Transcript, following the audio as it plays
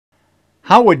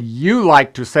How would you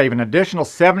like to save an additional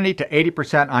 70 to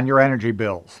 80% on your energy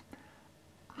bills?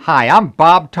 Hi, I'm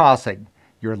Bob Taussig,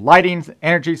 your lighting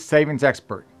energy savings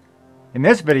expert. In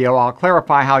this video, I'll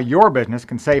clarify how your business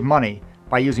can save money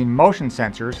by using motion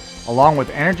sensors along with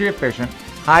energy efficient,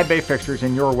 high bay fixtures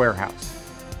in your warehouse.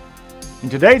 In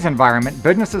today's environment,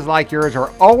 businesses like yours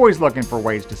are always looking for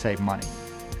ways to save money.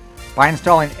 By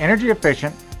installing energy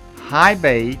efficient, high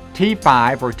bay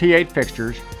T5 or T8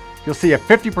 fixtures, you'll see a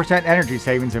 50% energy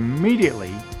savings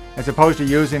immediately as opposed to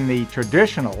using the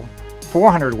traditional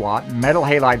 400 watt metal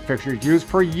halide fixtures used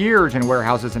for years in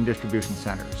warehouses and distribution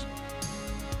centers.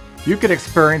 You could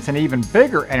experience an even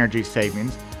bigger energy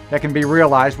savings that can be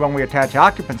realized when we attach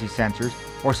occupancy sensors,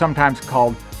 or sometimes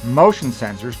called motion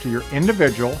sensors, to your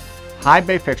individual high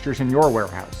bay fixtures in your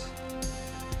warehouse.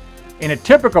 In a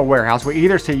typical warehouse, we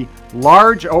either see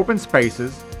large open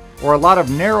spaces or a lot of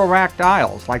narrow racked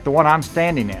aisles like the one I'm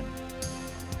standing in.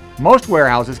 Most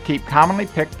warehouses keep commonly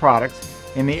picked products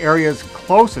in the areas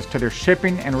closest to their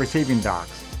shipping and receiving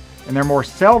docks, and they're more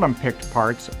seldom picked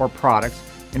parts or products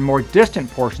in more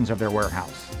distant portions of their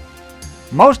warehouse.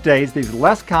 Most days, these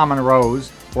less common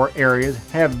rows or areas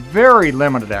have very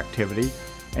limited activity,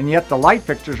 and yet the light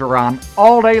fixtures are on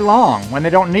all day long when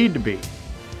they don't need to be.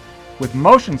 With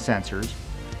motion sensors,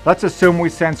 let's assume we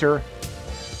sensor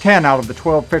 10 out of the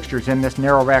 12 fixtures in this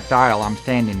narrow racked aisle I'm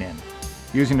standing in,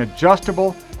 using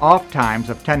adjustable off times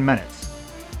of 10 minutes.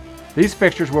 These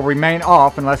fixtures will remain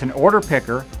off unless an order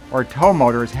picker or tow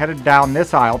motor is headed down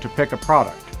this aisle to pick a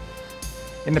product.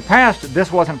 In the past,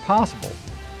 this wasn't possible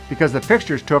because the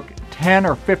fixtures took 10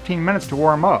 or 15 minutes to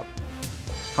warm up.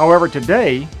 However,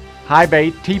 today, high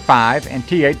bay T5 and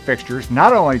T8 fixtures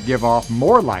not only give off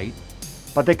more light,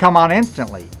 but they come on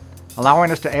instantly,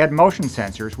 allowing us to add motion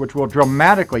sensors, which will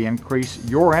dramatically increase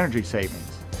your energy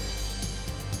savings.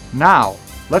 Now,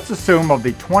 let's assume of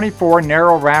the 24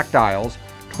 narrow racked aisles,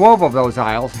 12 of those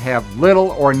aisles have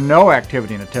little or no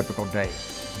activity in a typical day.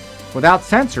 Without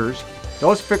sensors,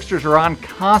 those fixtures are on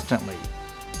constantly,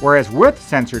 whereas with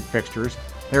sensored fixtures,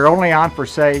 they're only on for,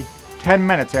 say, 10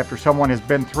 minutes after someone has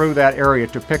been through that area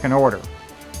to pick an order.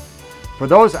 For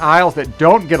those aisles that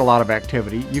don't get a lot of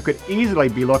activity, you could easily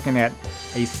be looking at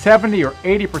a 70 or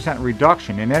 80%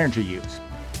 reduction in energy use.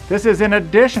 This is in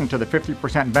addition to the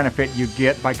 50% benefit you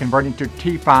get by converting to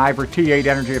T5 or T8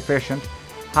 energy efficient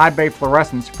high bay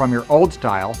fluorescents from your old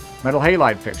style metal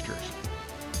halide fixtures.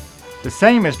 The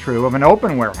same is true of an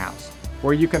open warehouse,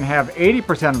 where you can have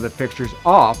 80% of the fixtures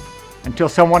off until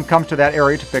someone comes to that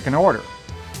area to pick an order.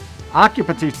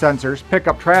 Occupancy sensors pick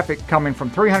up traffic coming from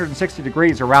 360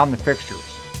 degrees around the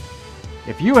fixtures.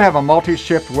 If you have a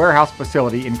multi-shift warehouse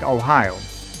facility in Ohio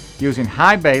using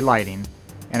high bay lighting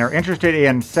and are interested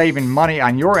in saving money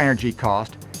on your energy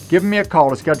cost, give me a call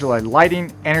to schedule a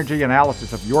lighting energy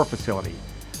analysis of your facility.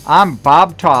 I'm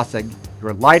Bob Taussig,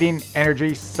 your lighting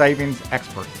energy savings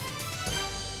expert.